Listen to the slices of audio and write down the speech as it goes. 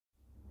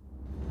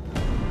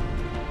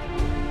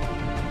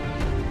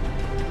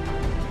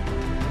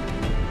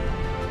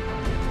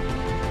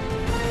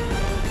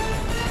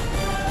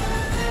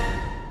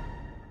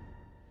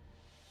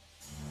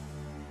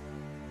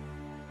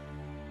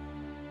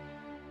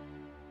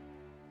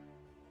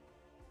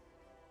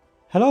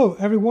Hello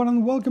everyone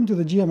and welcome to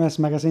the GMS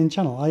Magazine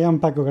channel. I am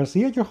Paco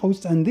Garcia, your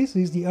host, and this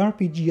is the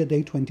RPG A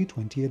Day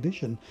 2020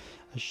 edition,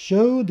 a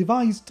show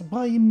devised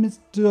by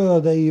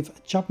Mr. Dave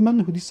Chapman,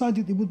 who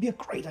decided it would be a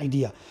great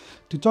idea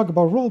to talk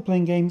about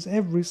role-playing games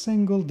every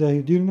single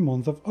day during the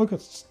month of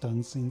August.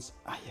 And since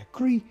I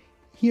agree,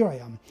 here I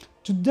am.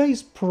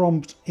 Today's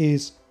prompt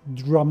is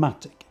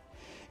dramatic.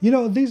 You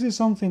know, this is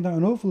something that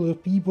an awful lot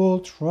of people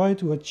try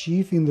to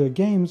achieve in their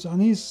games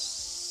and is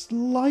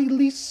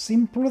slightly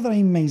simpler than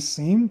it may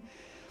seem.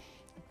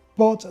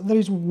 But there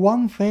is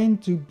one thing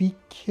to be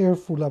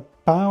careful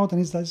about,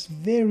 and it's that it's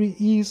very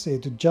easy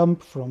to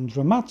jump from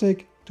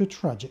dramatic to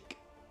tragic,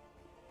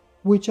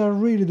 which are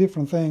really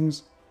different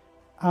things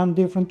and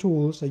different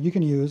tools that you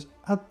can use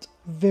at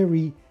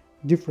very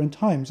different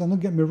times. And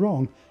don't get me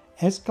wrong,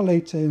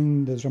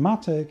 escalating the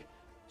dramatic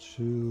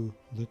to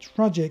the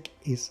tragic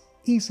is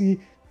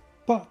easy,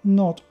 but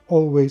not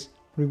always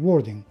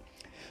rewarding.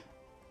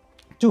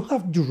 To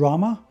have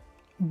drama,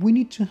 we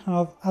need to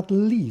have at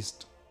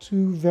least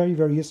two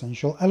very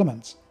essential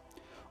elements.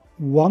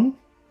 One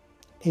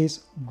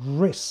is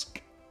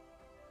risk.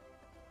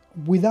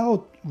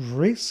 Without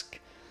risk,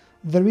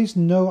 there is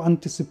no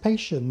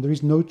anticipation, there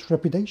is no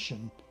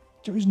trepidation,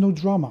 there is no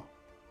drama.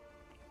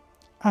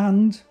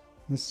 And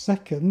the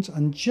second,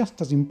 and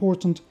just as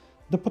important,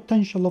 the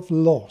potential of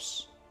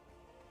loss.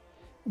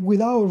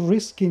 Without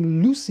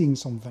risking losing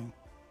something,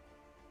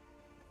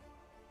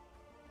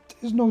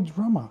 there is no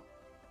drama,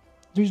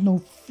 there is no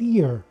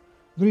fear,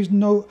 there is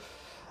no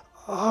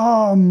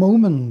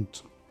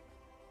moment.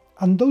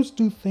 And those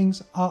two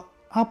things are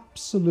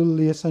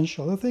absolutely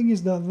essential. The thing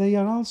is that they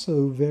are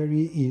also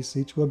very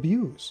easy to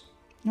abuse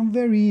and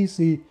very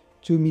easy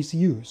to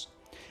misuse.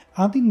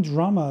 Adding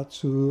drama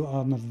to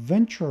an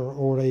adventure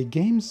or a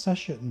game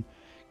session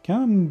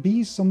can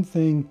be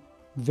something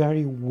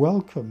very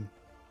welcome,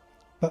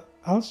 but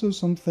also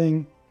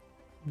something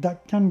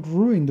that can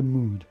ruin the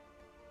mood.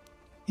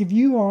 If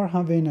you are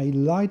having a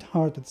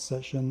light-hearted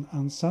session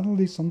and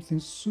suddenly something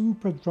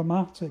super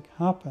dramatic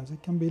happens,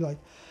 it can be like,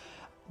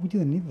 we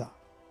didn't need that.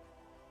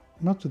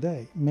 Not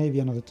today, maybe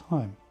another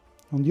time.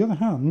 On the other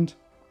hand,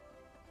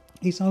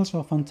 it's also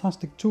a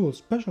fantastic tool,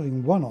 especially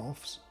in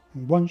one-offs,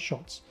 in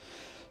one-shots,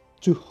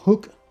 to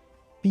hook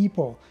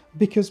people.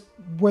 Because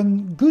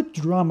when good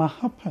drama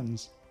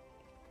happens,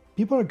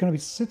 people are going to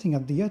be sitting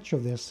at the edge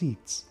of their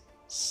seats.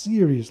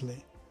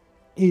 Seriously.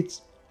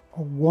 It's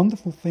a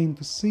wonderful thing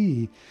to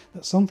see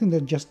that something they're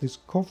just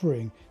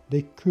discovering,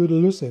 they could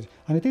lose it,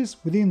 and it is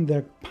within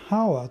their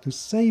power to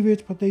save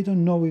it, but they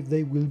don't know if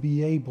they will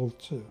be able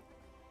to.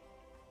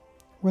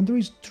 When there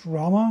is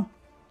drama,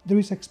 there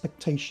is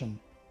expectation.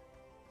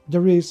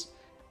 There is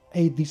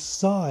a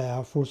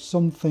desire for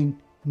something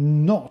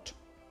not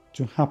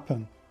to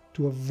happen,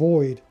 to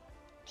avoid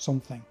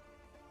something.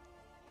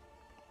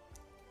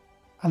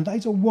 And that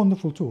is a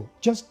wonderful tool.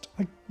 Just,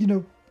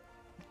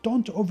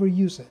 don't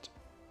overuse it.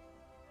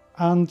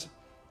 And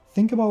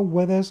think about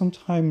whether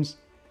sometimes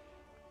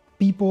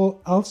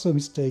people also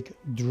mistake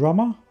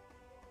drama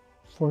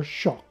for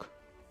shock.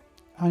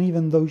 And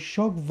even though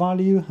shock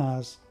value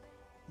has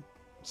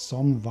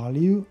some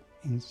value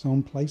in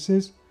some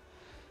places,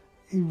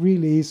 it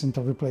really isn't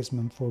a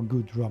replacement for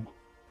good drama.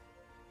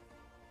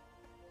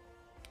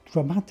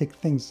 Dramatic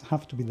things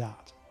have to be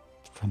that.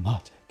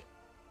 Dramatic.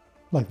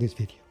 Like this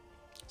video.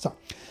 So,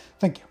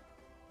 thank you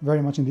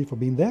very much indeed for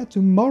being there.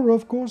 Tomorrow,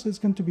 of course, is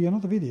going to be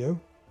another video.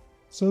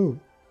 So,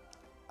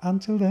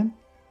 until then,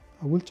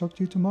 I will talk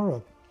to you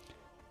tomorrow.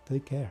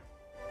 Take care.